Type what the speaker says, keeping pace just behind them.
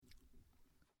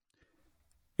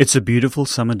It's a beautiful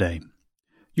summer day.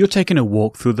 You're taking a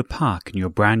walk through the park in your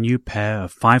brand new pair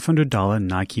of $500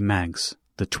 Nike Mags,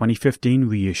 the 2015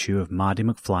 reissue of Marty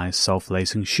McFly's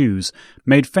self-lacing shoes,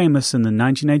 made famous in the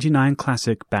 1989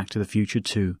 classic Back to the Future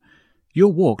 2.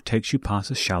 Your walk takes you past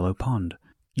a shallow pond.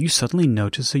 You suddenly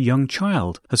notice a young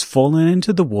child has fallen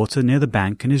into the water near the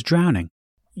bank and is drowning.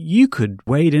 You could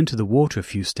wade into the water a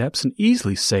few steps and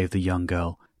easily save the young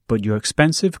girl, but your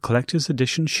expensive collector's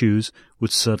edition shoes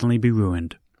would certainly be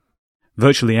ruined.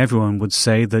 Virtually everyone would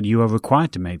say that you are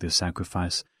required to make this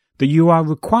sacrifice, that you are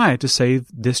required to save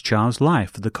this child's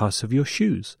life at the cost of your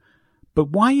shoes. But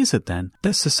why is it then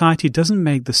that society doesn't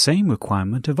make the same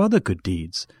requirement of other good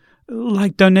deeds,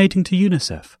 like donating to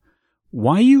UNICEF?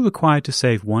 Why are you required to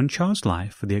save one child's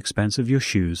life for the expense of your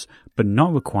shoes, but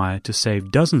not required to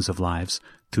save dozens of lives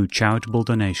through charitable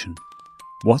donation?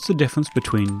 What's the difference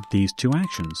between these two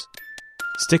actions?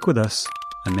 Stick with us,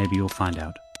 and maybe you'll find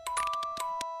out.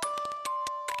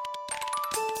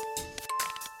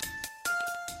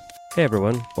 Hey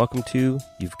everyone, welcome to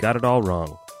You've Got It All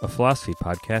Wrong, a philosophy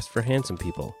podcast for handsome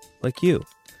people like you.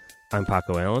 I'm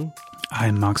Paco Allen.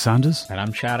 I'm Mark Sanders. And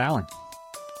I'm Chad Allen.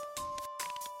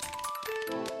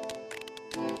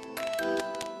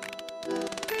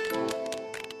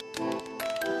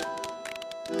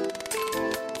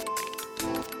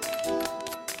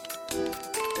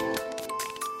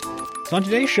 So on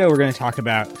today's show, we're going to talk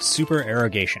about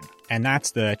supererogation, and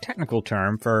that's the technical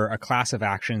term for a class of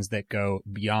actions that go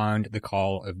beyond the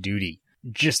call of duty.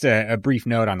 Just a brief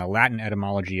note on the Latin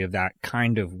etymology of that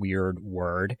kind of weird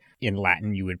word. In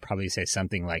Latin, you would probably say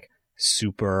something like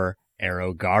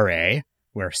supererogare,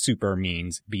 where super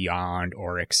means beyond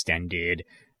or extended,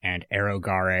 and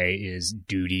erogare is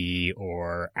duty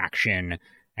or action.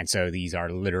 And so these are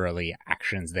literally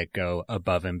actions that go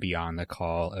above and beyond the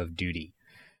call of duty.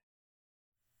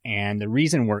 And the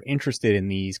reason we're interested in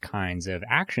these kinds of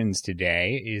actions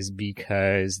today is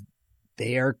because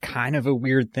they are kind of a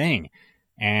weird thing.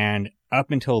 And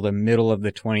up until the middle of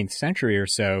the 20th century or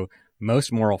so,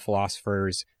 most moral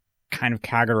philosophers kind of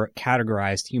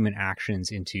categorized human actions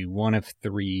into one of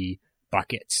three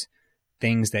buckets.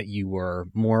 Things that you were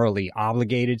morally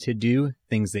obligated to do,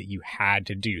 things that you had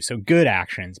to do. So good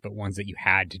actions, but ones that you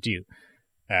had to do.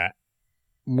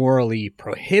 Morally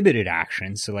prohibited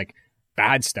actions, so like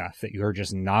bad stuff that you're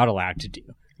just not allowed to do.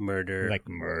 Murder. Like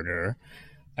murder.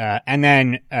 And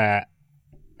then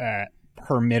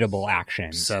permittable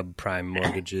actions. Subprime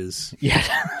mortgages. Yeah.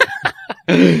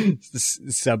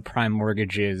 Subprime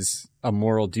mortgages, a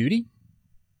moral duty?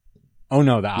 Oh,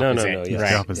 no, the opposite. No, yes. Right.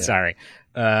 The opposite. Sorry.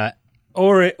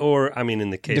 Or I mean, in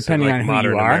the case Depending of like on who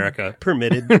modern you are. America,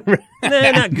 permitted.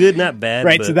 Not good, not bad,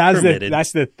 Right, but so that's permitted.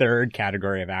 that's the third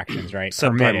category of actions, right?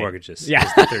 Subprime Permitted. mortgages. Yeah.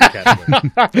 Is the third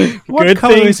category. What Good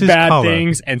color things, is his bad collar?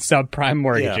 things, and subprime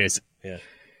mortgages. Yeah.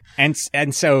 And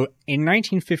so in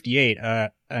 1958,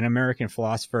 an American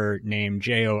philosopher named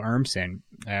J.O. Urmson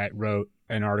wrote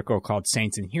an article called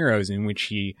Saints and Heroes, in which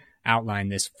he outlined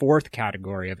this fourth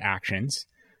category of actions,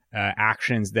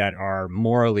 actions that are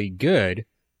morally good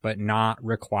but not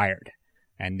required.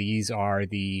 And these are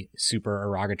the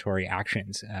supererogatory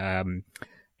actions. And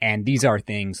these are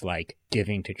things like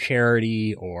giving to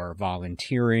charity or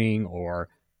volunteering or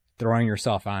throwing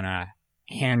yourself on a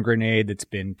hand grenade that's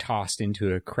been tossed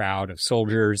into a crowd of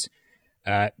soldiers,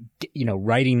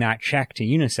 writing that check to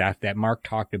UNICEF that Mark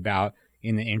talked about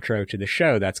in the intro to the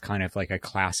show. That's kind of like a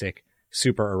classic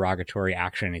supererogatory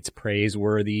action. It's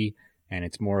praiseworthy and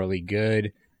it's morally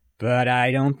good. But I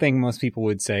don't think most people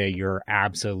would say you're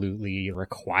absolutely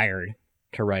required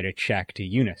to write a check to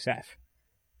UNICEF,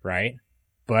 right?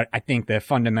 But I think the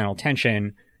fundamental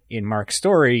tension in Mark's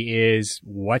story is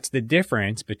what's the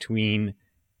difference between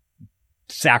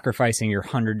sacrificing your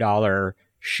 $100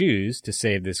 shoes to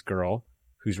save this girl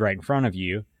who's right in front of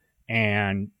you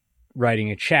and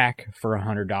writing a check for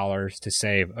 $100 to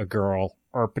save a girl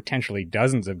or potentially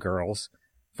dozens of girls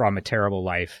from a terrible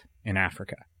life in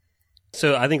Africa.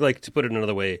 So I think, like, to put it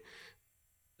another way,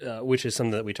 which is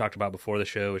something that we talked about before the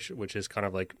show, which is kind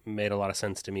of like made a lot of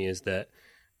sense to me, is that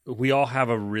we all have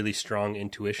a really strong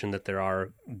intuition that there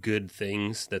are good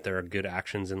things, that there are good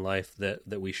actions in life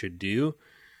that we should do.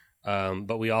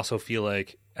 But we also feel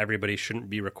like everybody shouldn't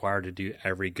be required to do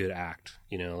every good act.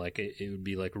 You know, like it would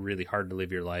be like really hard to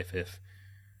live your life if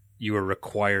you were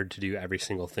required to do every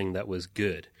single thing that was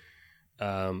good.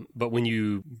 But when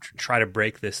you try to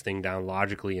break this thing down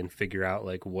logically and figure out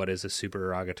like what is a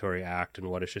supererogatory act and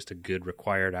what is just a good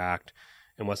required act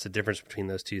and what's the difference between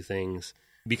those two things,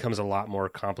 it becomes a lot more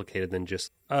complicated than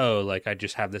just, like I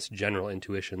just have this general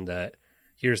intuition that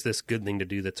here's this good thing to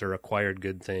do that's a required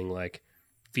good thing, like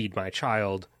feed my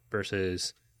child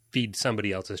versus feed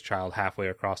somebody else's child halfway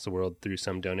across the world through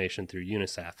some donation through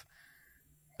UNICEF.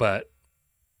 But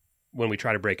when we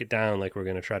try to break it down, like we're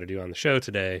going to try to do on the show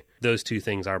today, those two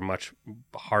things are much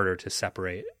harder to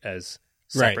separate as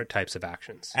separate types of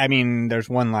actions. I mean, there's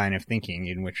one line of thinking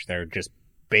in which they're just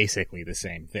basically the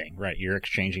same thing, right? You're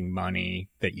exchanging money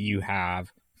that you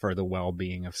have for the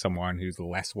well-being of someone who's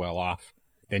less well off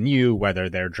than you, whether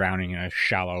they're drowning in a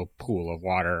shallow pool of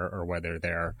water or whether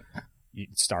they're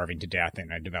starving to death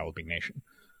in a developing nation.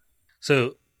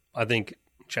 So I think,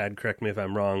 Chad, correct me if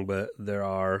I'm wrong, but there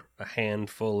are a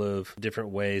handful of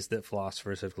different ways that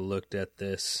philosophers have looked at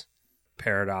this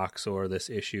paradox or this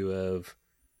issue of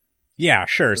yeah,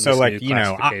 sure. So like, you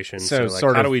know, so like,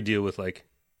 sort of, how do we deal with like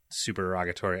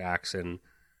supererogatory acts, and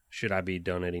should I be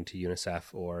donating to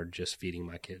UNICEF or just feeding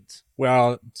my kids?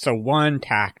 Well, so one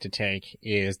tack to take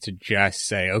is to just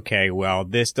say, okay, well,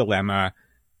 this dilemma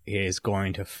is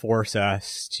going to force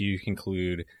us to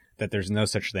conclude that there's no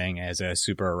such thing as a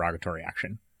supererogatory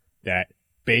action. That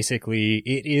basically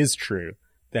it is true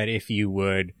that if you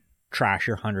would trash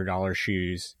your $100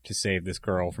 shoes to save this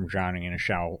girl from drowning in a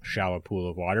shallow pool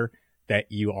of water, that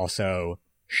you also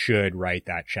should write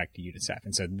that check to UNICEF.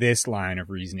 And so this line of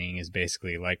reasoning is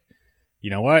basically like, you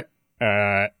know what?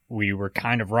 We were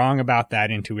kind of wrong about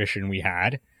that intuition we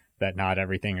had, that not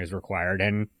everything is required.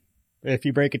 And if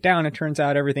you break it down, it turns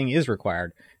out everything is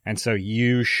required. And so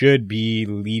you should be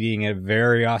leading a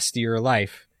very austere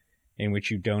life in which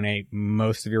you donate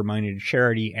most of your money to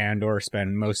charity and or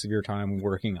spend most of your time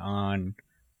working on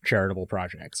charitable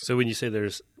projects. So when you say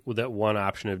there's that one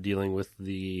option of dealing with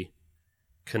the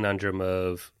conundrum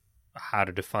of how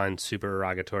to define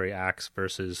supererogatory acts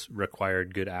versus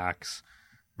required good acts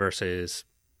versus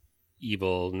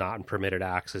evil, not permitted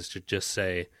acts, is to just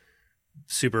say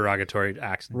supererogatory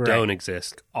acts don't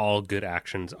exist. All good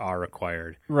actions are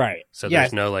required. Right. So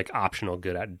there's no like optional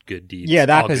good deeds. Yeah,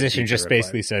 that position just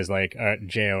basically says like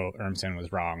J.O. Urmson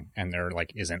was wrong, and there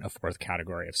like isn't a fourth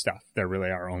category of stuff. There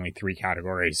really are only three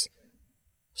categories: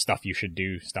 stuff you should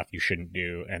do, stuff you shouldn't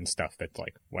do, and stuff that's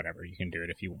like whatever, you can do it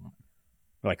if you want,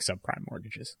 like subprime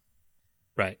mortgages.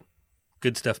 Right.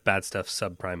 Good stuff, bad stuff,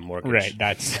 subprime mortgage. Right.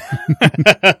 That's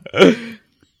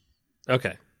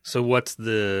okay. So what's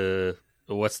the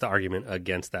argument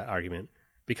against that argument?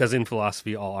 Because in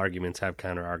philosophy, all arguments have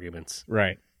counter arguments.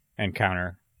 Right. And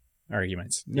counter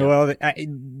arguments. Yeah. Well,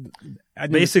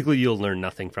 basically, you'll learn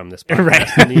nothing from this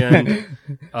podcast in the end,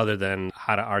 other than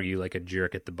how to argue like a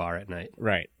jerk at the bar at night.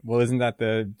 Right. Well, isn't that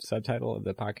the subtitle of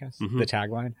the podcast? Mm-hmm. The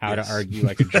tagline? How to argue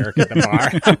like a jerk at the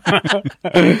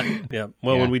bar. Yeah.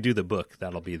 Well, when we do the book,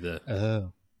 that'll be the...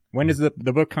 Oh. When does the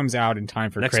book comes out in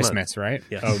time for next Christmas, month. Right?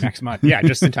 Yes. Oh, next month. Yeah,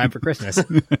 just in time for Christmas.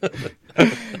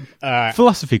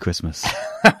 Philosophy Christmas.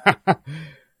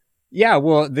 Yeah,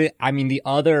 well, the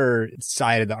other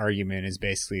side of the argument is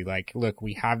basically like, look,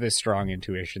 we have this strong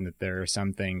intuition that there are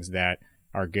some things that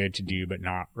are good to do but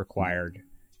not required.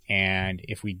 And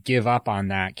if we give up on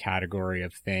that category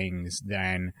of things,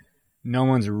 then no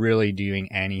one's really doing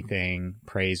anything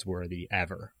praiseworthy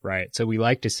ever, right? So we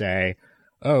like to say,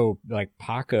 oh, like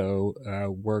Paco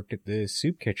worked at the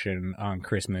soup kitchen on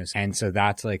Christmas, and so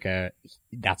that's like a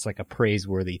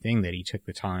praiseworthy thing that he took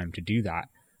the time to do that.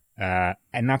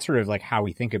 And that's sort of like how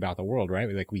we think about the world, right?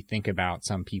 We think about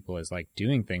some people as like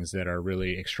doing things that are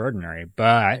really extraordinary.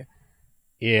 But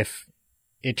if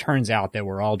it turns out that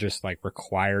we're all just like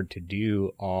required to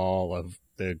do all of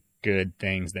the good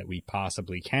things that we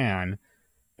possibly can,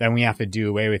 then we have to do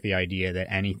away with the idea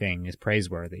that anything is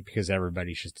praiseworthy because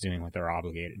everybody's just doing what they're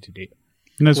obligated to do.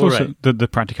 And there's also the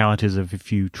practicalities of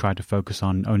if you try to focus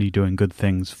on only doing good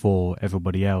things for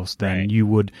everybody else, then you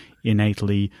would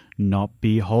innately not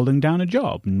be holding down a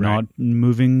job, not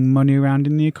moving money around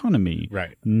in the economy,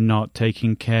 not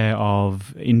taking care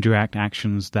of indirect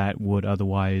actions that would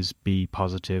otherwise be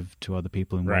positive to other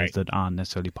people in ways that aren't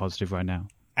necessarily positive right now.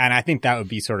 And I think that would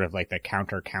be sort of like the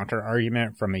counter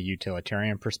argument from a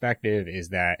utilitarian perspective, is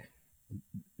that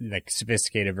like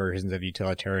sophisticated versions of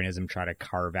utilitarianism try to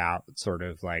carve out sort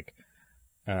of like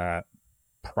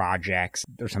projects.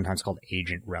 They're sometimes called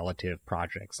agent relative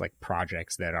projects, like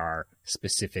projects that are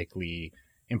specifically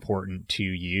important to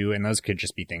you. And those could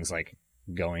just be things like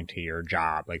going to your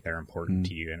job, like they're important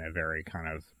to you in a very kind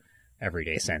of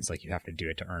everyday sense, like you have to do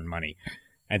it to earn money.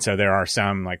 And so there are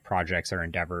some like projects or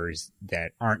endeavors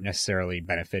that aren't necessarily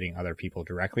benefiting other people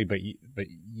directly, but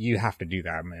you have to do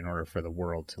them in order for the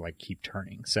world to like keep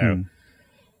turning. So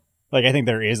like, I think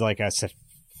there is like a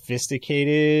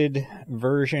sophisticated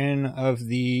version of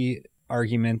the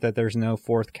argument that there's no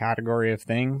fourth category of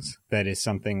things. That is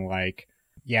something like,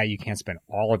 yeah, you can't spend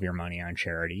all of your money on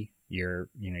charity. You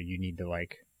need to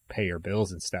like pay your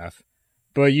bills and stuff.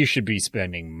 But you should be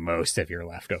spending most of your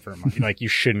leftover money. Like, you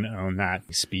shouldn't own that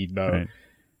speedboat.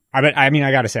 Right. I mean,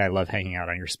 I got to say, I love hanging out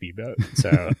on your speedboat.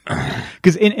 So,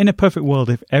 because in a perfect world,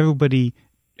 if everybody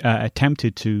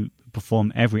attempted to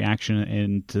perform every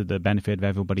action to the benefit of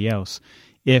everybody else,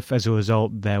 if as a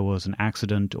result there was an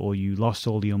accident or you lost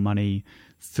all your money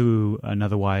through an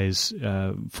otherwise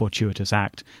fortuitous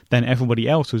act, then everybody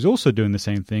else who's also doing the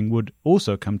same thing would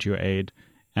also come to your aid,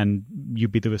 and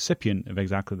you'd be the recipient of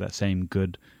exactly that same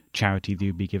good charity that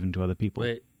you'd be given to other people.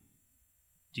 Wait,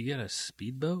 do you got a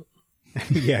speedboat?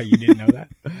 Yeah, you didn't know that?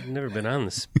 I've never been on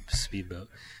the speedboat.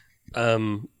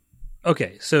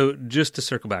 Okay, so just to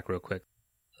circle back real quick,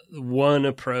 one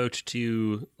approach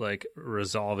to like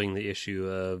resolving the issue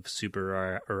of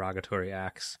supererogatory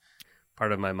acts,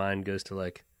 part of my mind goes to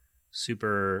like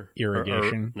super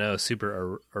irrigation.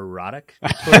 Super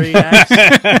erotic-tory acts.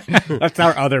 That's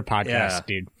our other podcast, Yeah.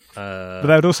 dude. But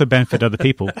that would also benefit other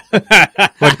people. Well,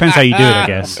 it depends how you do it, I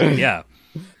guess. Yeah.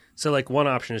 So like one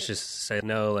option is just to say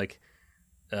no, like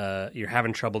you're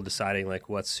having trouble deciding like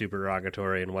what's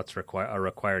supererogatory and what's a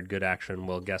required good action.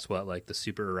 Well, guess what? Like the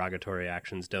supererogatory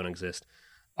actions don't exist.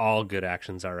 All good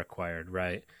actions are required,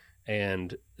 right?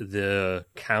 And the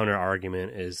counter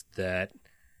argument is that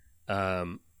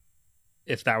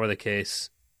if that were the case,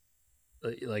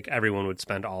 like everyone would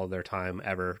spend all of their time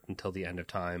ever until the end of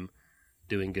time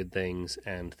doing good things,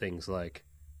 and things like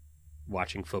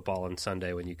watching football on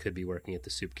Sunday when you could be working at the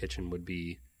soup kitchen would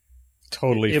be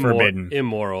totally forbidden,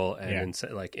 immoral, and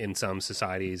in some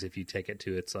societies, if you take it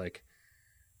to its like,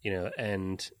 you know,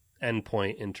 end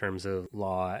point in terms of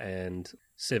law and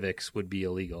civics, would be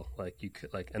illegal. Like you could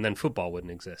and then football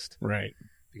wouldn't exist, right?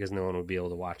 Because no one would be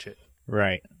able to watch it,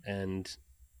 right? And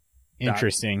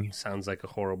interesting. Sounds like a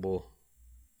horrible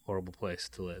place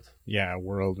to live. Yeah, a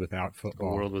world without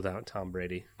football. A world without Tom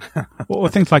Brady. Well,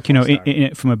 things like, you know,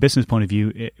 from a business point of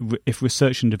view, if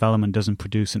research and development doesn't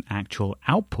produce an actual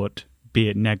output, be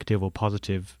it negative or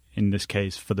positive, in this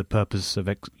case, for the purpose of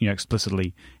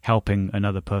explicitly helping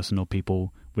another person or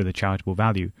people with a charitable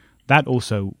value, that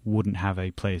also wouldn't have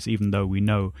a place, even though we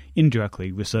know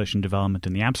indirectly research and development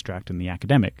in the abstract and the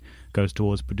academic goes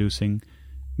towards producing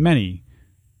many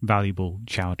valuable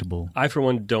charitable. I, for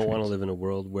one, don't want to live in a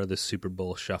world where the Super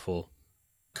Bowl shuffle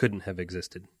couldn't have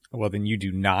existed. Well, then you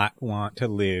do not want to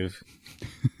live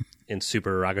in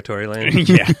supererogatory land.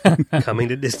 Yeah. Coming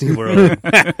to Disney World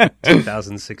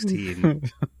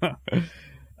 2016.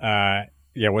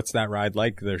 Yeah, what's that ride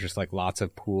like? There's just like lots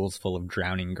of pools full of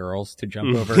drowning girls to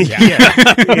jump over.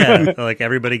 Yeah. Like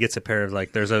everybody gets a pair of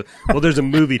like there's a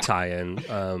movie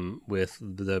tie-in with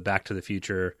the Back to the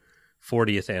Future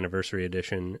 40th anniversary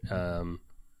edition.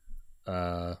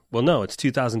 Well, no, it's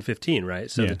 2015,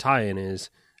 right? So the tie-in is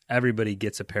everybody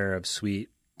gets a pair of sweet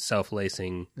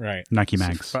self-lacing Nike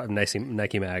Mags,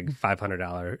 Nike Mag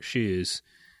 $500 shoes,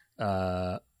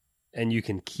 and you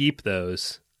can keep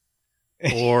those,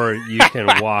 or you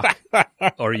can walk,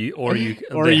 or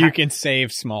you can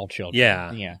save small children.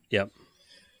 Yeah. Yep.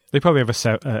 They probably have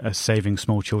a saving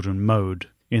small children mode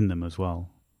in them as well.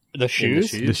 The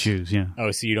shoes? The shoes, yeah.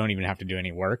 Oh, so you don't even have to do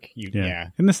any work? Yeah.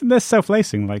 And they're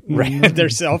self-lacing. Like, they're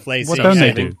self-lacing. What don't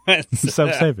they do?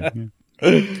 Self-saving,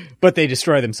 But they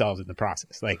destroy themselves in the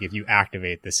process. Like, if you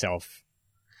activate the self...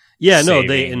 Yeah, no,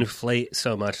 they inflate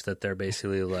so much that they're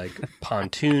basically like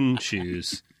pontoon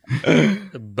shoes,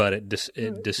 but it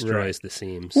destroys the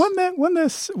seams.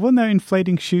 Weren't there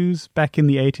inflating shoes back in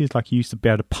the 80s? Like you used to be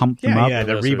able to pump them up? Yeah,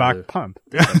 the Reebok pump.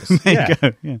 There you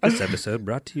go. Yeah. This episode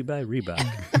brought to you by Reebok.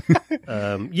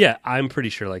 I'm pretty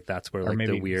sure like that's where like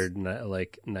the weird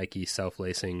like Nike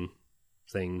self-lacing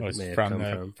thing may have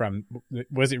come from.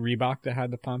 Was it Reebok that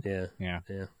had the pump? Yeah.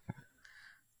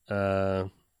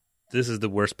 This is the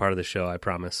worst part of the show, I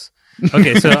promise.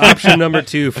 Okay, so option number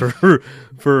 2 for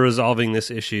resolving this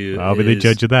issue. I'll be the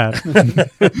judge of that.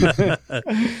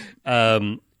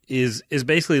 Is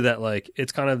basically that like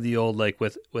it's kind of the old like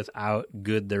without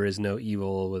good there is no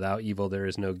evil, without evil there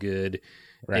is no good.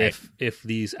 Right. If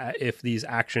these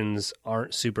actions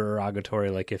aren't supererogatory,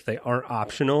 like if they aren't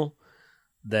optional,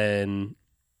 then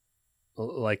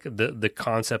like the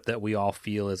concept that we all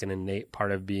feel is an innate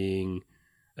part of being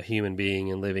a human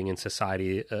being and living in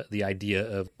society, the idea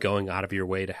of going out of your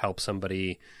way to help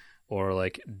somebody, or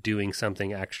like doing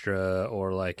something extra,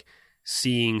 or like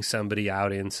seeing somebody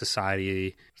out in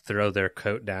society throw their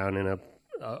coat down in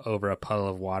over a puddle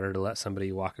of water to let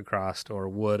somebody walk across, or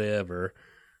whatever,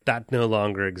 that no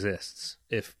longer exists.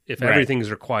 If everything's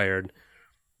required,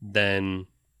 then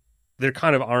there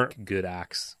kind of aren't good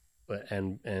acts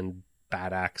and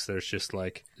bad acts. There's just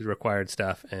like required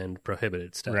stuff and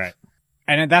prohibited stuff. Right.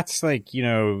 And that's like,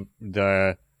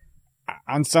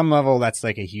 on some level, that's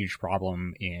like a huge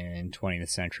problem in 20th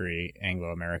century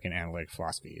Anglo-American analytic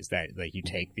philosophy, is that like you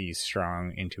take these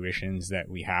strong intuitions that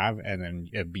we have and then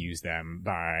abuse them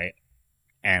by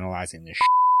analyzing the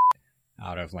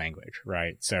out of language,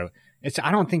 right? So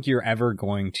I don't think you're ever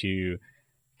going to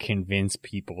convince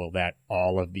people that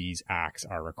all of these acts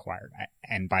are required.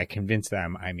 And by convince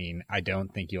them, I mean, I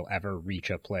don't think you'll ever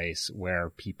reach a place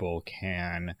where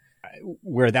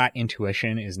where that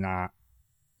intuition is not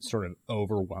sort of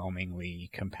overwhelmingly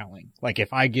compelling. Like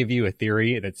if I give you a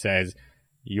theory that says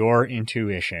your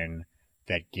intuition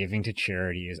that giving to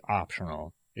charity is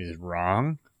optional is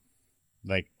wrong,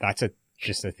 like that's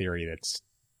just a theory it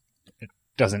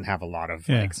doesn't have a lot of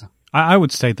legs. I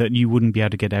would say that you wouldn't be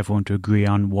able to get everyone to agree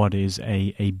on what is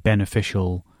a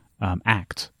beneficial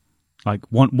act. Like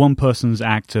one person's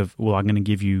act of, well, I'm going to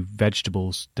give you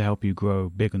vegetables to help you grow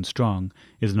big and strong,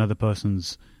 is another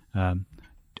person's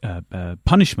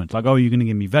punishment. Like, oh, you're going to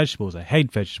give me vegetables. I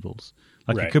hate vegetables.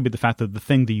 Like It could be the fact that the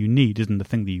thing that you need isn't the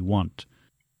thing that you want.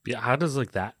 Yeah, how does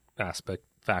like that aspect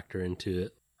factor into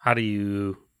it? How do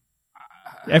you...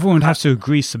 Everyone has to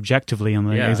agree subjectively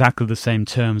on exactly the same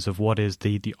terms of what is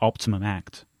the optimum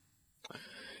act.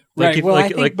 Right.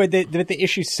 But the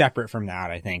issue's separate from that.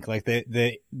 I think like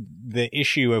the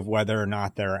issue of whether or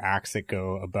not there are acts that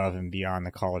go above and beyond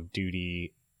the call of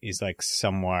duty is like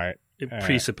somewhat. It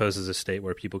presupposes a state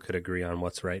where people could agree on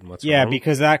what's right and what's wrong. Yeah,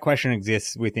 because that question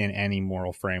exists within any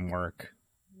moral framework,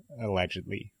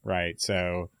 allegedly. Right.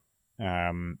 So,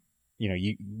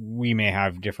 we may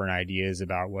have different ideas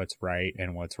about what's right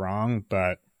and what's wrong,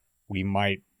 but we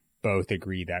might both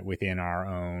agree that within our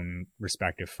own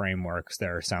respective frameworks,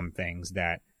 there are some things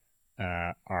that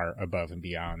are above and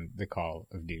beyond the call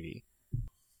of duty.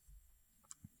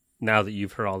 Now that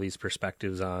you've heard all these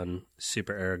perspectives on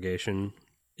supererogation,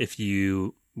 if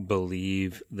you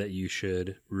believe that you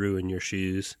should ruin your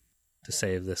shoes to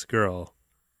save this girl,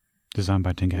 designed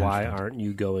by Tinker why Hatfield, aren't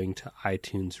you going to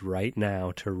iTunes right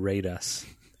now to rate us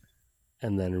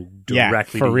and then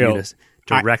directly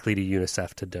to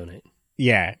UNICEF to donate?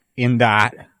 Yeah, in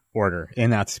that order,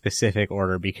 in that specific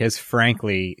order, because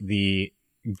frankly, the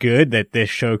good that this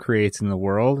show creates in the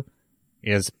world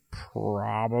is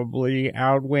probably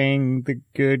outweighing the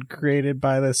good created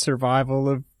by the survival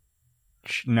of.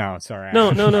 No, sorry. No.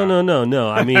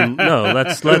 I mean, no.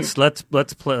 Let's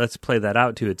play that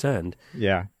out to its end.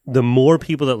 Yeah. The more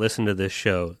people that listen to this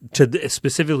show,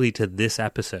 specifically to this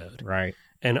episode, right,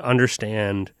 and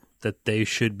understand that they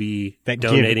should be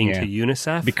donating to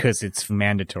UNICEF because it's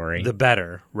mandatory, the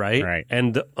better, right? Right.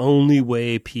 And the only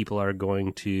way that we're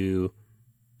going to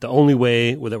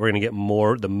get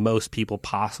the most people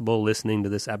possible listening to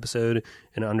this episode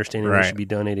and understanding they should be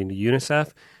donating to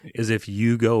UNICEF is if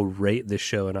you go rate this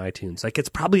show in iTunes. Like, it's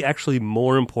probably actually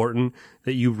more important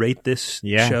that you rate this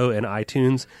show in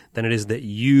iTunes than it is that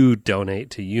you donate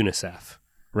to UNICEF.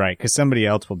 Right, because somebody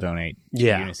else will donate to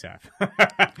UNICEF.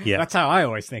 Yeah. That's how I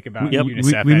always think about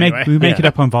UNICEF. We make it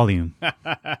up on volume.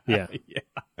 Yeah.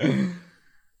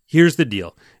 Here's the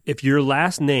deal. If your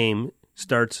last name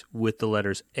starts with the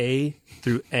letters A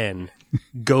through N,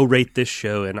 go rate this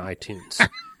show in iTunes.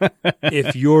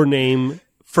 If your name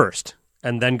first,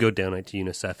 and then go donate to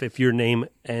UNICEF. If your name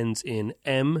ends in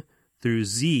M through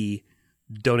Z,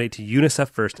 donate to UNICEF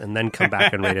first, and then come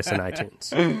back and rate us in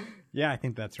iTunes. Yeah, I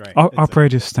think that's right.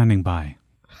 Operator's standing by.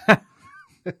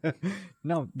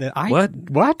 No, what?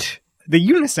 The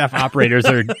UNICEF operators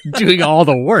are doing all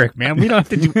the work, man. We don't have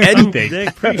to do anything.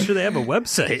 They're pretty sure they have a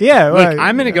website. Yeah, look,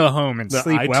 I'm going to go home and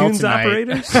sleep well iTunes tonight.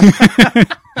 Operators?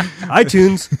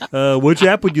 iTunes, which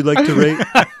app would you like to rate?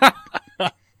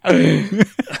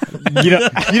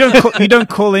 You don't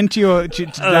call into to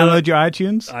download your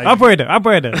iTunes? Operator.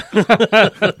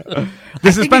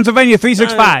 This is Pennsylvania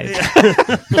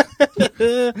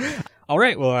 365. All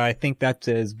right, well, I think that's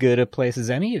as good a place as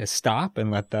any to stop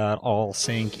and let that all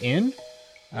sink in.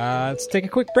 Let's take a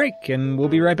quick break, and we'll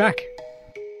be right back.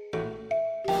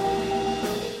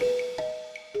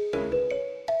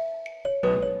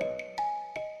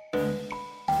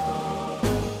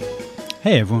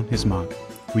 Hey everyone, it's Mark.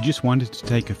 We just wanted to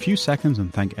take a few seconds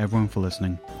and thank everyone for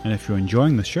listening. And if you're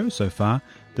enjoying the show so far,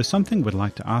 there's something we'd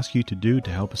like to ask you to do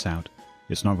to help us out.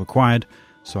 It's not required,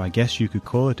 so I guess you could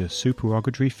call it a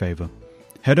supererogatory favor.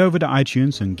 Head over to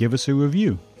iTunes and give us a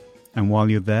review. And while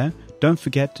you're there, don't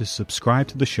forget to subscribe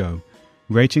to the show.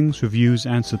 Ratings, reviews,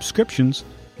 and subscriptions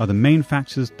are the main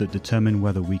factors that determine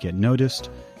whether we get noticed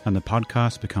and the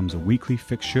podcast becomes a weekly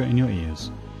fixture in your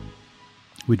ears.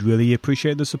 We'd really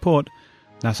appreciate the support.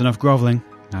 That's enough groveling.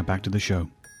 Now back to the show.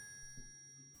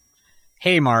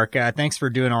 Hey, Mark, thanks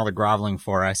for doing all the groveling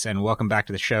for us, and welcome back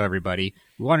to the show, everybody.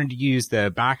 We wanted to use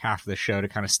the back half of the show to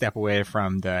kind of step away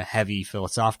from the heavy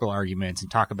philosophical arguments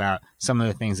and talk about some of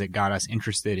the things that got us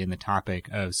interested in the topic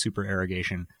of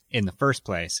supererogation in the first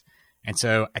place. And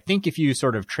so I think if you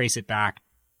sort of trace it back,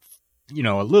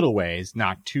 a little ways,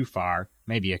 not too far,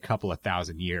 maybe a couple of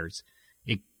thousand years,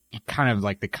 it kind of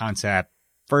like the concept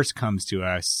first comes to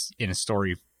us in a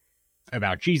story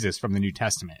about Jesus from the New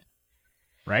Testament,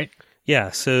 right?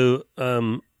 Yeah, so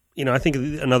I think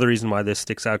another reason why this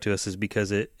sticks out to us is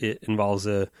because it involves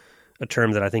a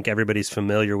term that I think everybody's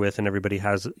familiar with, and everybody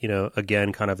has,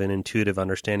 again, kind of an intuitive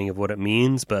understanding of what it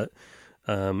means. But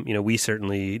we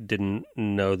certainly didn't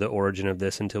know the origin of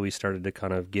this until we started to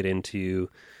kind of get into,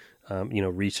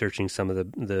 researching some of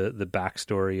the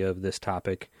backstory of this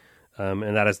topic,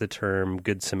 and that is the term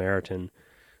Good Samaritan.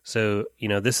 So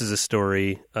this is a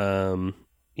story.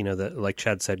 That, like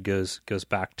Chad said, goes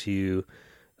back to,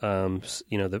 some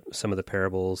of the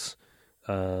parables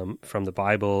from the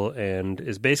Bible, and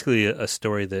is basically a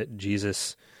story that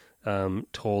Jesus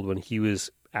told when he was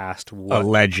asked what...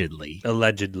 Allegedly.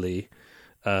 Luke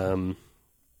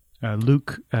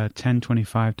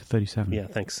 10:25 to 37. Yeah,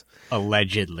 thanks.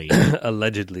 Allegedly.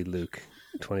 Allegedly, Luke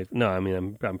 20. No, I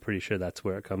mean, I'm pretty sure that's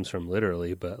where it comes from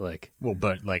literally, but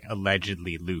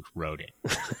allegedly Luke wrote it.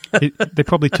 They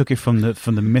probably took it from the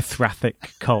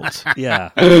Mithrathic cult. Yeah.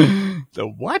 The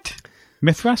what?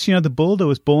 Mithras, the bull that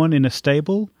was born in a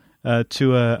stable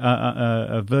to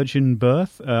a virgin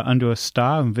birth under a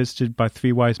star and visited by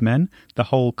 3 wise men. The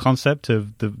whole concept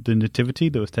of the nativity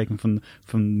that was taken from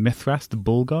Mithras, the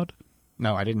bull god.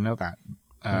 No, I didn't know that.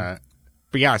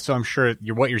 But yeah, so I'm sure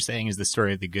what you're saying is the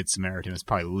story of the Good Samaritan was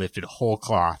probably lifted whole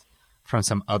cloth from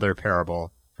some other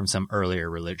parable from some earlier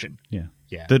religion. Yeah.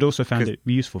 Yeah. They'd also found it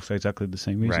useful for exactly the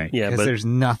same reason. Right. Yeah, because there's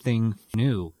nothing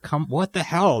new. What the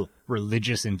hell,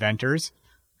 religious inventors?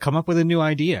 Come up with a new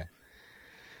idea.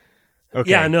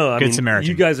 Okay. Yeah, no, Good Samaritan.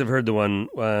 You guys have heard the one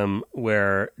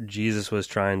where Jesus was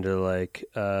trying to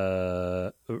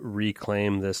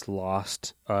reclaim this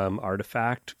lost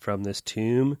artifact from this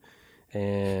tomb,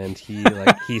 and he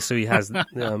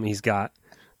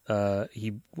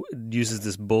uses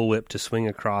this bullwhip to swing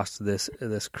across this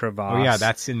crevasse. Oh yeah,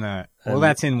 that's in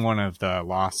one of the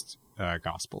lost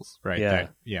Gospels, right?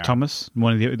 Yeah. Thomas,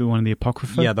 one of the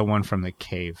Apocrypha. Yeah, the one from the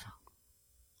cave.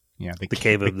 Yeah, the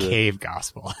cave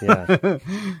gospel. Yeah, and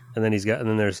then he's got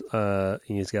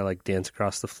like dance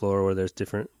across the floor where there's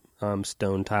different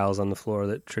stone tiles on the floor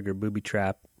that trigger booby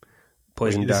trap,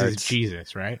 poison darts. This is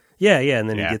Jesus, right? Yeah, and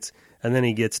then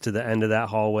he gets to the end of that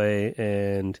hallway,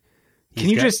 and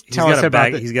tell us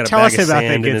about the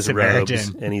Good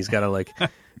Samaritan, and he's got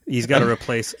to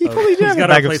replace. He probably did have a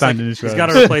bag of sand in his robes.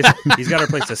 He's got to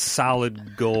replace a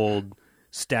solid gold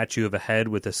statue of a head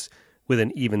with a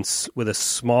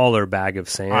smaller bag of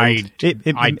sand.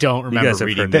 I don't remember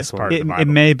reading this part of the Bible. It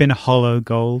may have been hollow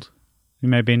gold. It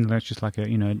may have been just like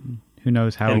who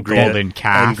knows how golden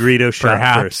calf. And Greedo shot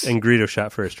perhaps. first. And Greedo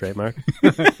shot first, right, Mark?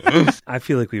 I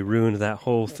feel like we ruined that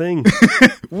whole thing.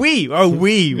 We. I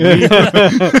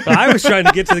was trying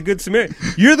to get to the Good Samaritan.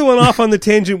 You're the one off on the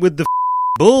tangent with the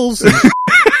bulls.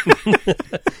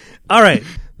 All right,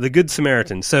 the Good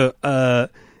Samaritan. So,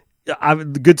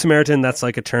 the Good Samaritan, that's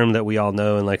like a term that we all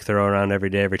know and like throw around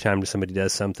every day, every time somebody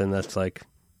does something that's like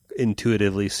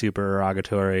intuitively super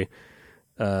derogatory.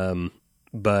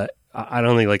 But I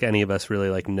don't think like any of us really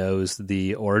like knows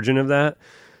the origin of that.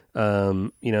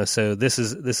 So this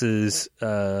is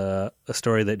a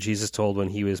story that Jesus told when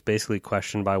he was basically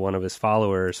questioned by one of his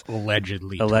followers,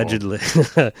 allegedly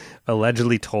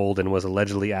told, and was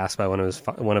allegedly asked by one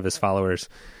of his followers.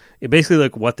 It basically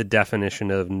like what the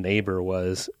definition of neighbor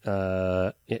was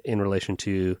in relation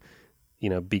to,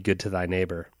 be good to thy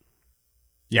neighbor.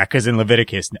 Yeah, because in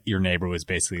Leviticus, your neighbor was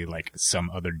basically like some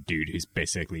other dude who's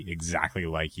basically exactly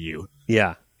like you.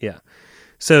 Yeah.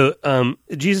 So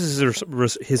Jesus'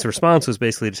 his response was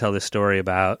basically to tell this story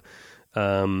about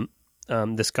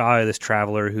this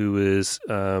traveler who was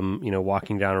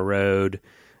walking down a road.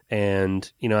 And,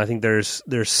 I think there's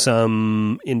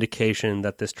some indication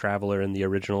that this traveler in the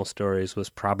original stories was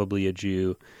probably a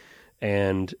Jew.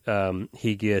 And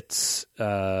he gets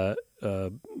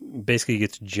basically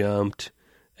gets jumped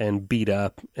and beat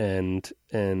up, and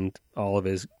all of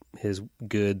his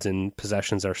goods and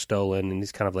possessions are stolen, and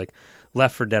he's kind of like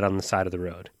left for dead on the side of the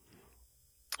road.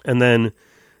 And then,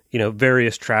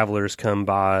 various travelers come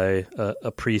by,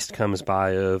 a priest comes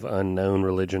by of unknown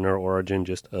religion or origin,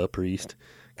 just a priest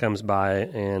comes by,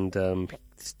 and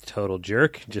total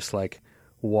jerk, just like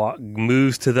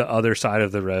moves to the other side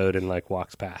of the road and like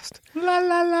walks past. La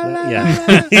la la la.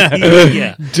 Yeah.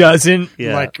 Yeah. Doesn't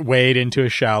Yeah. like wade into a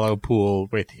shallow pool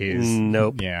with his.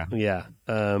 Nope. Yeah. Yeah.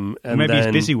 And Maybe then,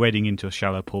 he's busy wading into a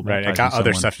shallow pool. Right. I baptizing got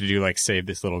other someone. stuff to do, like save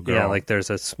this little girl. Yeah, like there's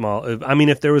a small. I mean,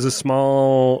 if there was a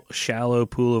small, shallow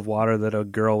pool of water that a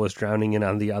girl was drowning in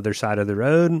on the other side of the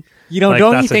road, don't that's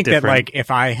you a think that different- like if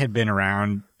I had been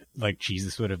around, like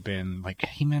Jesus would have been like,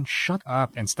 "Hey man, shut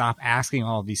up and stop asking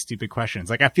all these stupid questions."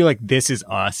 Like I feel like this is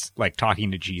us like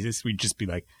talking to Jesus. We'd just be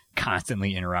like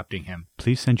constantly interrupting him.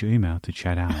 Please send your email to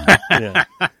Chad Allen.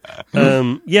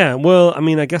 yeah, yeah. Well, I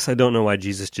mean, I guess I don't know why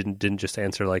Jesus didn't just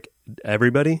answer like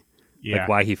everybody, Yeah. like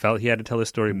why he felt he had to tell this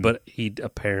story, but he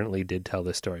apparently did tell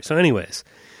this story. So, anyways,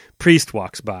 priest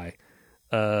walks by.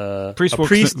 Priest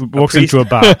a walks into a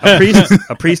bar.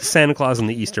 a priest, Santa Claus, and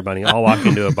the Easter Bunny all walk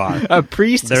into a bar. A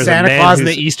priest, There's a Santa man Claus, and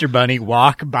the who's- Easter Bunny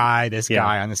walk by this Yeah.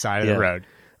 guy on the side of Yeah. the road.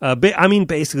 I mean,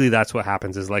 basically, that's what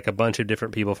happens is like a bunch of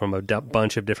different people from a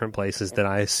bunch of different places that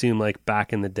I assume like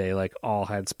back in the day, like all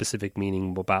had specific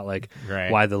meaning about like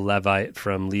Right. why the Levite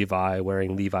from Levi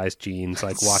wearing Levi's jeans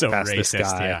like walked So past this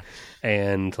racist, guy. yeah.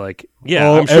 And like,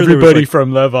 yeah, I'm sure there was, like,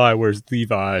 from Levi wears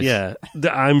Levi's. yeah,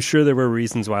 I'm sure there were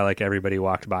reasons why like everybody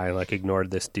walked by and like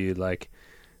ignored this dude, like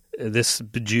this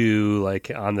Jew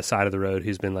like on the side of the road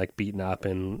who's been like beaten up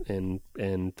and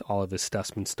all of his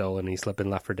stuff's been stolen and he's been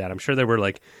left for dead. I'm sure there were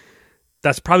like,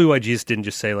 that's probably why Jesus didn't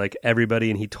just say like everybody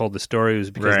and he told the story. It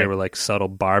was because Right. there were like subtle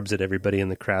barbs at everybody in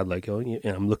the crowd, like, oh, yeah,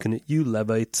 I'm looking at you,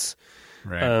 Levites.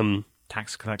 Right.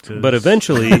 Tax collectors. But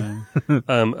eventually,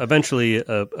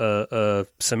 a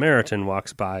Samaritan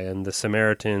walks by, and the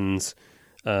Samaritans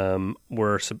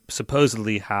were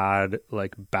supposedly had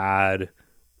like bad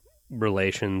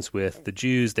relations with the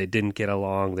Jews. They didn't get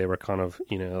along. They were kind of,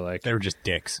 like They were just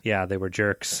dicks. yeah, they were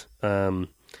jerks.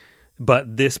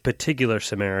 But this particular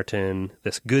Samaritan,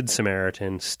 this good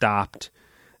Samaritan, stopped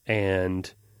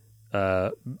and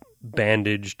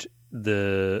bandaged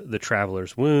the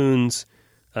traveler's wounds,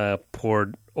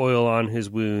 poured oil on his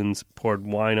wounds, poured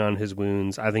wine on his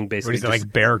wounds. I think What basically is it, just,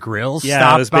 like Bear Grylls yeah, it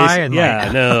stopped was by? And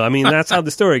like, no, I mean that's how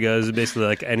the story goes. Basically,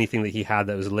 like anything that he had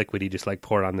that was liquid, he just like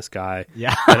poured on this guy.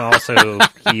 Yeah. And also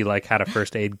he like had a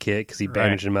first aid kit because he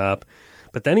bandaged him up.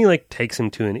 But then he like takes him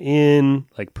to an inn,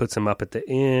 like puts him up at the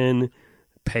inn,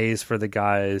 pays for the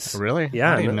guys. Really?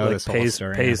 Yeah, I didn't know like, this whole pays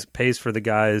story, pays for the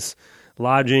guys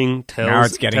lodging. now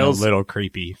it's getting tells, a little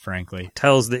creepy, frankly.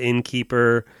 tells the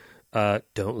innkeeper,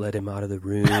 don't let him out of the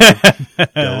room.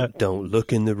 don't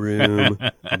look in the room.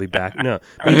 I'll be back. No,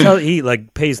 but he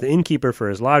like pays the innkeeper for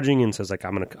his lodging and says like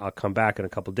I'll come back in a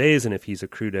couple days, and if he's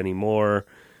accrued any more,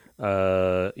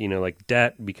 like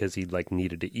debt because he like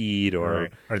needed to eat or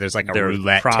there's like a there's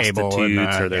roulette table,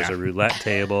 prostitutes or there's a roulette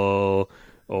table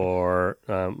or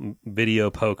video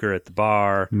poker at the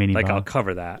bar. Mini like bar. I'll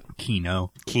cover that.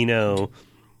 Keno.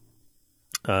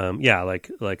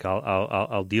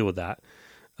 I'll deal with that.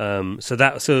 So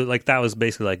that was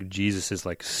basically like Jesus's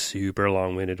like super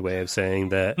long-winded way of saying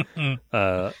that.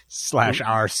 /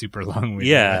 our super long weekend.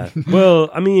 Yeah. Well,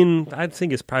 I mean, I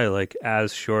think it's probably like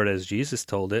as short as Jesus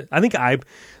told it. I think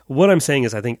what I'm saying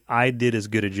is I think I did as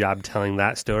good a job telling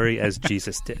that story as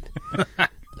Jesus did.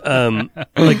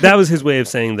 Like that was his way of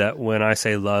saying that when I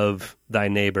say love thy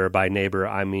neighbor, by neighbor,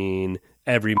 I mean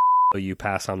every you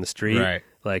pass on the street, Right.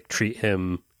 like treat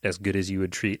him as good as you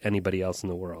would treat anybody else in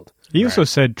the world. He also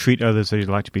said treat others as you'd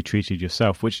like to be treated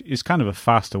yourself, which is kind of a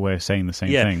faster way of saying the same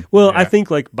thing. Well, Yeah. I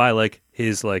think like by like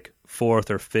his like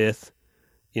fourth or fifth,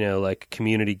 like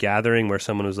community gathering where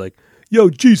someone was like, "Yo,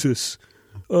 Jesus,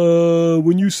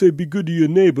 when you say be good to your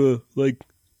neighbor, like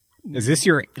Is this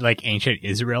your like ancient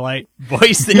Israelite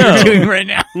voice that No. you're doing right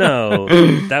now? no,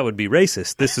 that would be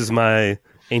racist. This is my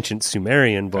ancient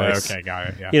Sumerian voice." Okay, got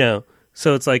it. Yeah.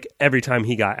 So it's like every time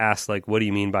he got asked, like, what do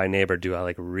you mean by neighbor? Do I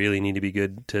like really need to be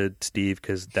good to Steve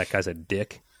because that guy's a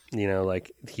dick?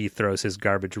 Like he throws his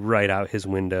garbage right out his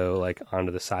window, like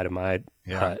onto the side of my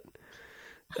hut.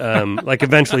 Like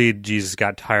eventually Jesus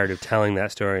got tired of telling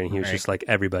that story and he was just like,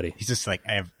 everybody. He's just like,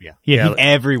 Yeah,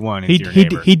 everyone is he your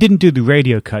neighbor. he didn't do the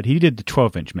radio cut. He did the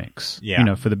 12-inch mix.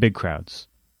 Yeah. For the big crowds.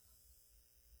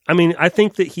 I mean, I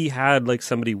think that he had like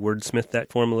somebody wordsmith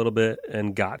that for him a little bit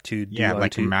and got to do yeah,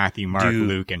 like unto- Matthew, Mark, do-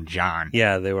 Luke, and John.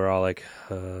 Yeah, they were all like,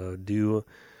 do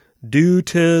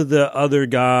to the other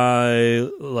guy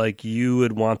like you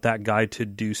would want that guy to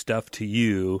do stuff to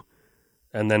you,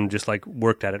 and then just like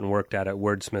worked at it,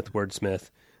 wordsmith,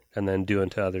 and then do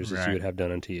unto others as Right. you would have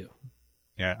done unto you.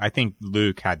 Yeah, I think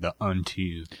Luke had the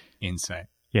unto insight.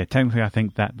 Yeah, technically I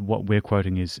think that what we're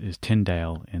quoting is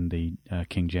Tyndale in the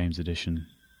King James edition.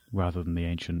 rather than the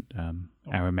ancient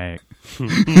Aramaic.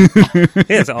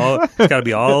 It's got to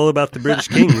be all about the British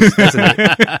kings, doesn't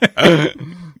it?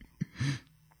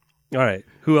 All right.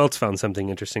 Who else found something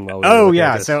interesting while we were looking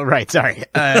at this? So right, sorry.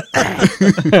 Are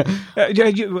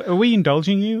we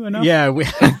indulging you enough? Yeah,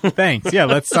 thanks. Yeah,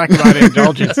 let's talk about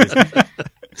indulgences.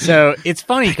 So it's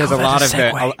funny because a lot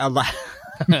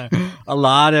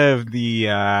of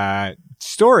the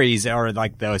stories are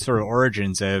like the sort of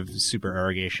origins of super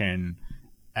irrigation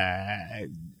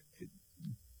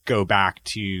go back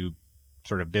to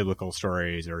sort of biblical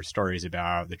stories or stories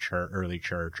about the early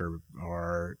church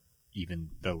or even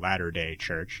the latter day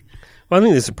church. Well, I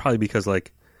think this is probably because,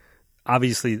 like,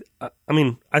 obviously, I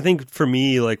mean, I think for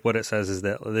me, like, what it says is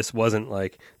that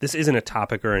this isn't a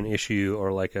topic or an issue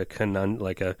or like a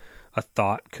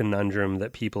thought conundrum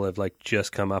that people have like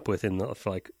just come up with in the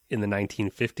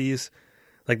 1950s.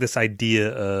 Like this idea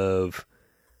of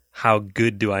how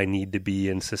good do I need to be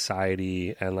in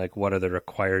society and like what are the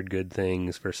required good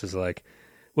things versus like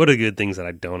what are the good things that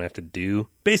I don't have to do.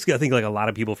 Basically, I think like a lot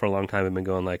of people for a long time have been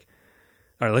going like,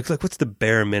 all right, like what's the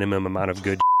bare minimum amount of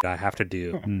good I have to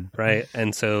do, right?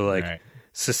 And so like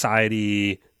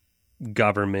society,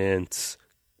 governments,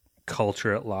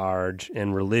 culture at large,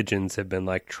 and religions have been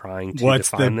like trying to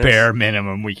what's define the this. bare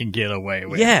minimum we can get away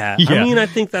with? Yeah. I mean, I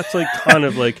think that's like kind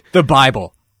of like the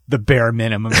Bible, the bare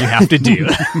minimum you have to do.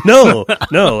 no,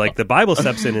 like the Bible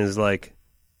steps in is like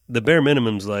the bare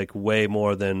minimum's like way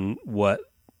more than what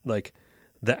like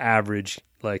the average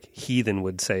like heathen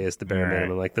would say is the bare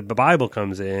minimum. Like the Bible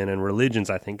comes in and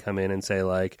religions I think come in and say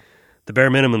like the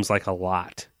bare minimum's like a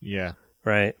lot. Yeah.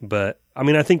 Right. But I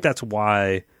mean I think that's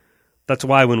why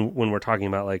when we're talking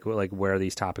about like where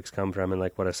these topics come from and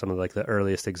like what are some of like the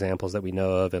earliest examples that we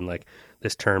know of and like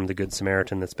this term the Good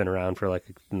Samaritan that's been around for like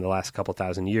in the last couple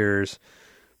thousand years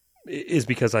is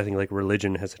because I think like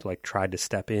religion has like tried to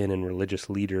step in and religious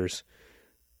leaders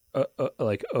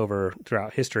like over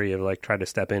throughout history have like tried to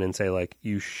step in and say like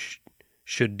you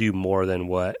should do more than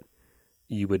what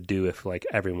you would do if like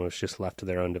everyone was just left to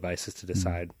their own devices to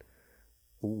decide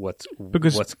what's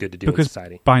good to do in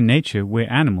society. By nature, we're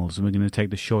animals and we're going to take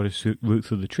the shortest route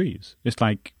through the trees. It's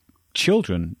like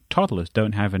children, toddlers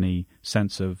don't have any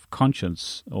sense of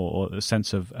conscience or a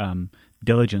sense of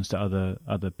diligence to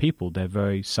other people. They're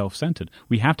very self-centered.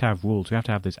 We have to have rules. We have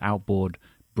to have this outboard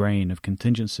brain of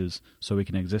contingencies so we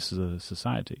can exist as a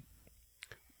society.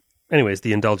 Anyways,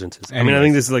 the indulgences. I mean, I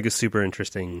think this is like a super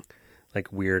interesting, like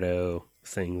weirdo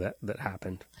thing that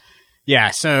happened.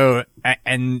 Yeah. So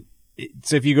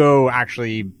if you go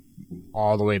actually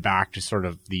all the way back to sort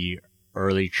of the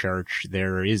early church,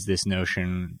 there is this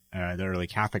notion, the early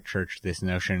Catholic Church, this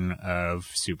notion of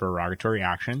supererogatory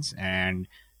actions, and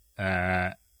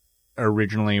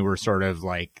originally were sort of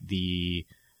like the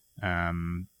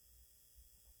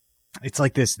it's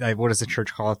like this, what does the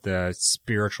church call it? The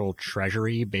spiritual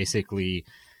treasury. Basically,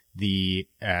 the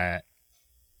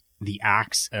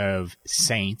acts of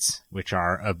saints, which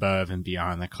are above and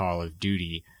beyond the call of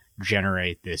duty,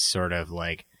 generate this sort of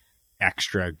like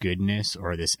extra goodness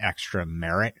or this extra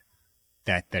merit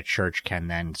that the church can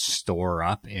then store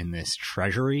up in this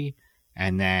treasury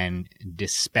and then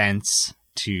dispense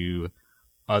to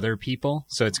other people.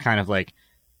 So it's kind of like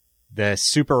the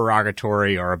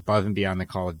supererogatory or above and beyond the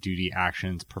call of duty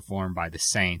actions performed by the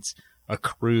saints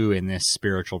accrue in this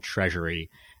spiritual treasury,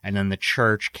 and then the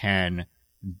church can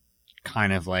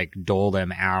kind of like dole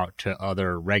them out to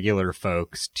other regular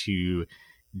folks to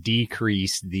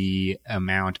decrease the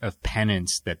amount of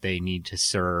penance that they need to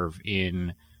serve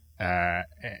in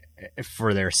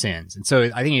for their sins. And so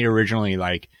I think it originally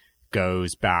like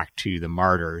goes back to the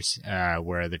martyrs,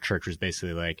 where the church was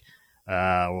basically like,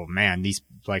 well, man, these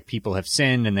like people have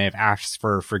sinned and they have asked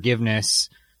for forgiveness.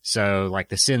 So like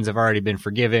the sins have already been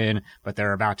forgiven, but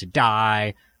they're about to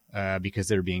die because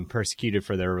they're being persecuted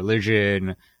for their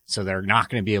religion. So they're not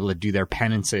going to be able to do their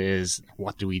penances.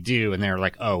 What do we do? And they're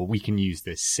like, oh, we can use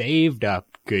the saved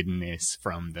up goodness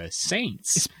from the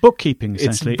saints. It's bookkeeping,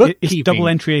 essentially. It's double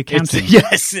entry accounting.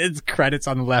 Yes, it's credits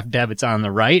on the left, debits on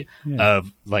the right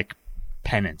of like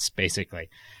penance, basically.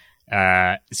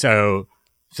 So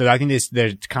I think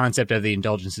the concept of the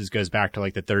indulgences goes back to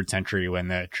like the 3rd century when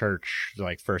the church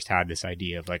like first had this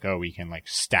idea of like, oh, we can like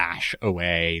stash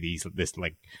away this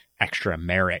like extra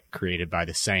merit created by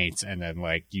the saints and then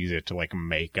like use it to like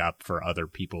make up for other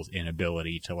people's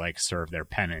inability to like serve their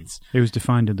penance. It was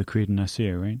defined in the Creed of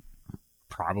Nicaea, right?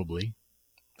 Probably.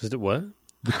 Was it what?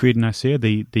 The Creed of Nicaea,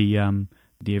 the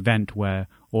event where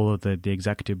all of the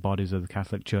executive bodies of the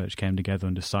Catholic Church came together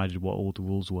and decided what all the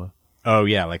rules were. Oh,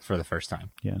 yeah, like for the first time.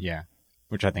 Yeah.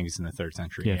 Which I think is in the 3rd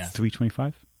century. Yeah.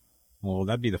 325? Well,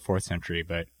 that'd be the 4th century,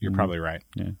 but you're probably right.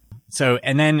 Yeah. So,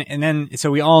 and then,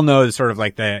 so we all know sort of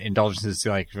like the indulgences,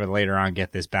 like for later on,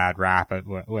 get this bad rap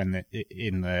when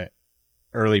in the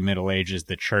early Middle Ages,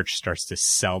 the church starts to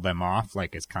sell them off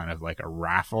like it's kind of like a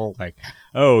raffle. Like,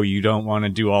 oh, you don't want to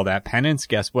do all that penance?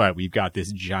 Guess what? We've got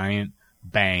this giant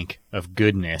bank of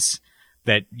goodness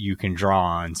that you can draw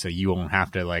on, so you won't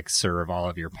have to like serve all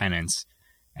of your penance.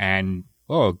 And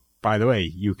oh, by the way,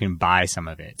 you can buy some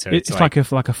of it. So it's like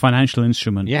a financial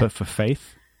instrument, Yeah. but for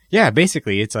faith. yeah,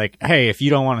 basically, it's like, hey, if you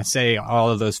don't want to say all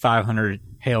of those 500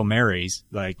 Hail Marys,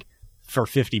 like for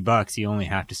 $50, you only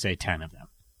have to say 10 of them.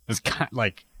 It's kind of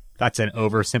like, that's an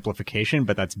oversimplification,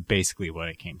 but that's basically what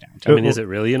it came down to. I mean, is it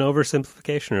really an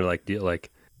oversimplification, or like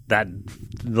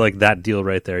that deal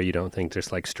right there? You don't think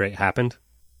just like straight happened?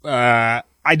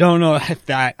 I don't know if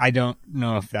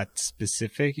that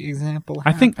specific example.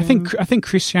 I think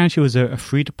Christianity was a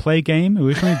free to play game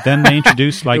originally. Then they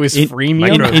introduced like it was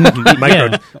freemium.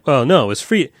 Micro. Well, no, it was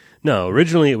free. No,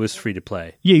 originally it was free to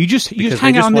play. Yeah, you just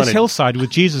hang out on this hillside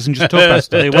with Jesus and just talk about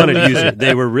stuff. They wanted user.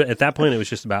 They were at that point. It was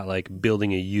just about like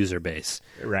building a user base.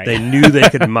 Right. They knew they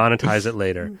could monetize it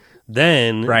later.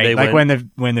 Then Right, they like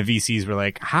went, when the VCs were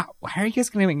like, how are you guys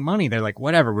going to make money? They're like,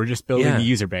 whatever, we're just building Yeah. a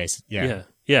user base. Yeah,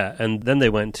 and then they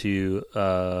went to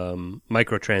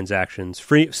microtransactions,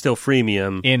 still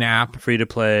freemium, In-app. free to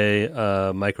play,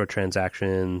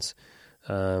 microtransactions,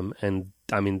 and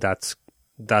I mean that's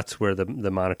where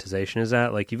the monetization is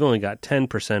at. Like you've only got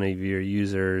 10% of your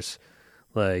users,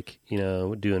 like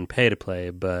doing pay to play,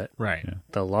 but Right.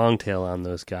 the long tail on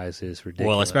those guys is ridiculous.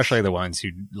 Well, especially the ones who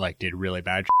like did really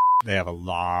bad. They have a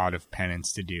lot of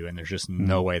penance to do, and there's just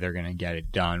no way they're going to get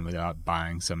it done without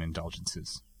buying some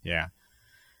indulgences. Yeah.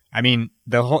 I mean,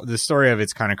 the story of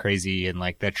it's kind of crazy, and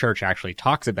like the church actually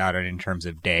talks about it in terms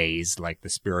of days. Like the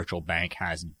spiritual bank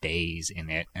has days in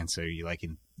it, and so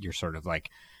you're sort of like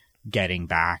getting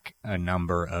back a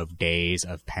number of days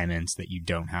of penance that you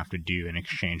don't have to do in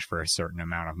exchange for a certain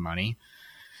amount of money.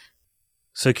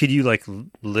 So could you like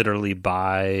literally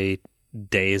buy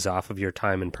days off of your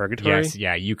time in purgatory? Yes,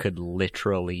 yeah, you could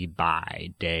literally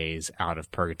buy days out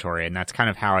of purgatory, and that's kind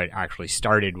of how it actually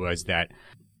started. Was that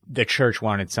the church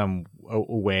wanted a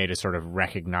way to sort of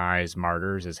recognize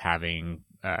martyrs as having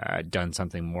done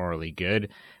something morally good,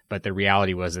 but the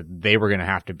reality was that they were going to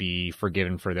have to be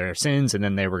forgiven for their sins, and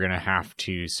then they were going to have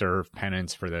to serve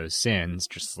penance for those sins,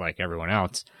 just like everyone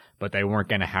else. But they weren't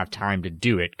going to have time to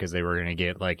do it because they were going to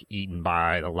get like eaten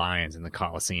by the lions in the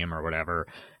Colosseum or whatever.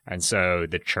 And so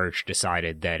the church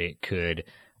decided that it could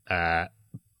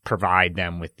provide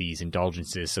them with these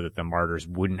indulgences so that the martyrs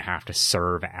wouldn't have to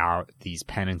serve out these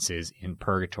penances in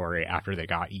purgatory after they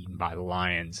got eaten by the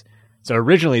lions. So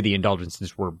originally the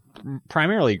indulgences were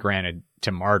primarily granted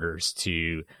to martyrs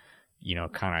to,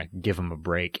 kind of give them a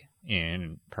break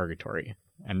in purgatory.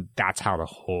 And that's how the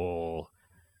whole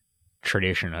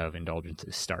tradition of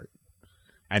indulgences start.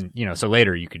 And, so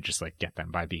later you could just like get them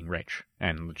by being rich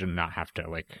and not have to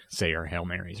like say your Hail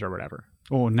Marys or whatever.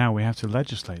 Or now we have to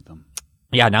legislate them.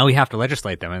 Yeah, now we have to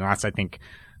legislate them. And I think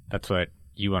that's what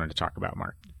you wanted to talk about,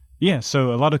 Mark. Yeah,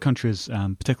 so a lot of countries,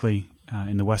 particularly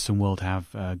in the Western world,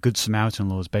 have Good Samaritan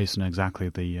laws based on exactly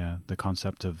the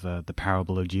concept of the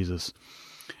parable of Jesus.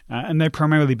 And they're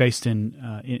primarily based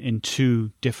in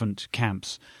two different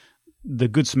camps. The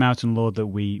Good Samaritan law that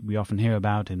we often hear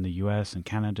about in the US and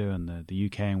Canada and the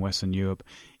UK and Western Europe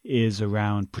is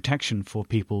around protection for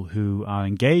people who are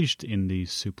engaged in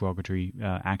these supererogatory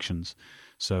actions.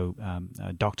 So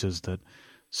doctors that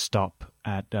stop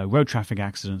at road traffic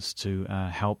accidents to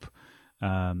help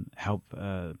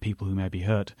people who may be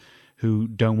hurt, who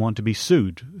don't want to be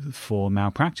sued for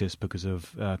malpractice because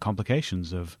of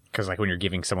complications of. Because like when you're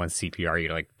giving someone CPR, you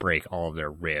like break all of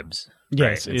their ribs.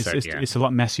 Yes, right? It's a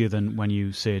lot messier than when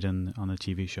you see it on the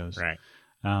TV shows. Right.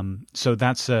 So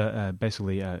that's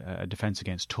basically a defense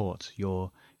against tort.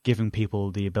 You're giving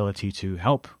people the ability to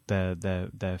help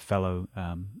their fellow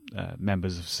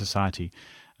members of society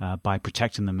by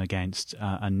protecting them against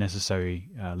unnecessary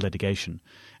litigation.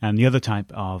 And the other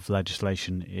type of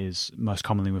legislation is most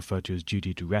commonly referred to as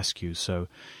duty to rescue. So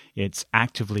it's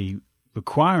actively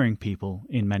requiring people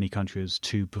in many countries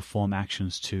to perform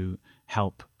actions to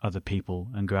help other people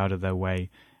and go out of their way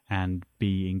and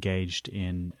be engaged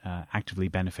in actively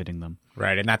benefiting them.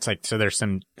 Right, and that's like, so there's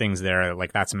some things there,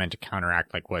 like that's meant to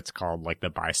counteract like what's called like the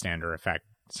bystander effect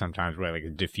sometimes, where like a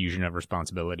diffusion of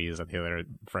responsibility is the other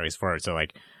phrase for it. So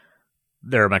like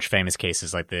there are much famous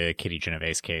cases like the Kitty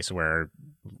Genovese case where,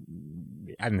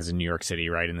 I think this is in New York City,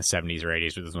 right, in the 70s or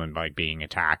 80s, with this one like being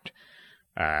attacked,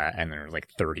 and there were like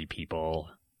 30 people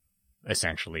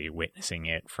essentially witnessing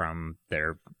it from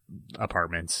their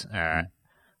apartments, and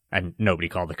nobody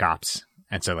called the cops.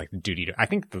 And so, like, the duty to, I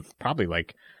think probably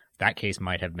like that case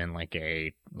might have been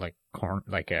the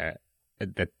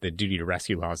duty to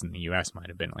rescue laws in the U.S. might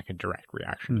have been like a direct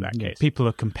reaction to that case. People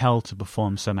are compelled to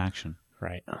perform some action.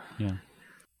 Right. Yeah.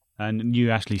 And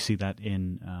you actually see that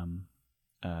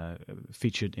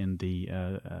featured in the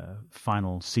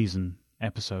final season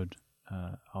episode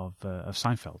of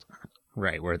Seinfeld.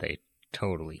 Right, where they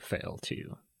totally fail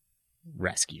to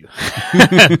rescue,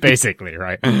 basically,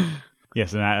 right?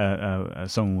 Yes,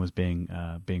 and someone was being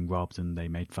robbed, and they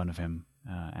made fun of him,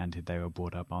 and they were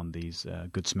brought up on these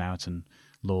Good Samaritan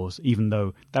laws, even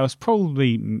though that was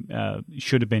probably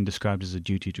should have been described as a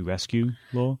duty to rescue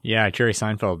law. Yeah, Jerry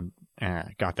Seinfeld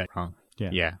got that wrong.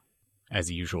 Yeah, as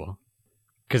usual.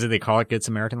 Because they call it Good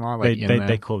Samaritan law? Like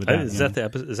they call it that. Is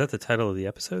that the title of the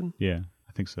episode? Yeah,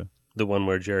 I think so. The one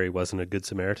where Jerry wasn't a good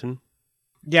Samaritan?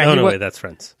 Yeah. No, wait, that's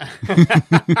Friends.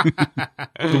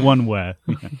 The one where.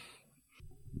 Yeah.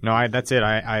 No, that's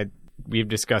it. We've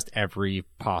discussed every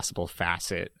possible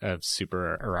facet of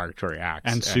super erogatory acts.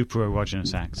 And super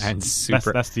erogenous acts. And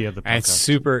that's the other podcast. And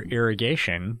super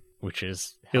irrigation, which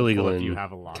is illegal if in you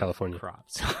have a lot California. of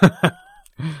crops.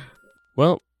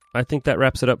 Well, I think that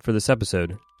wraps it up for this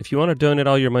episode. If you want to donate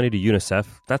all your money to UNICEF,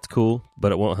 that's cool,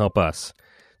 but it won't help us.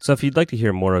 So if you'd like to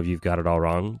hear more of You've Got It All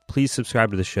Wrong, please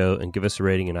subscribe to the show and give us a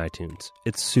rating in iTunes.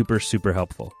 It's super, super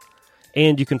helpful.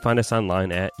 And you can find us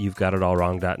online at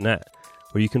you'vegotitalwrong.net,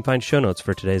 where you can find show notes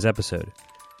for today's episode.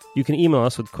 You can email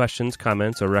us with questions,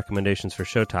 comments, or recommendations for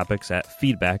show topics at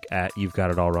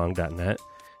feedback@you'vegotitalwrong.net.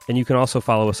 And you can also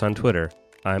follow us on Twitter.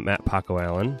 I'm at Paco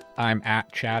Allen. I'm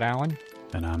at Chad Allen.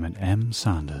 And I'm at M.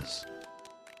 Saunders.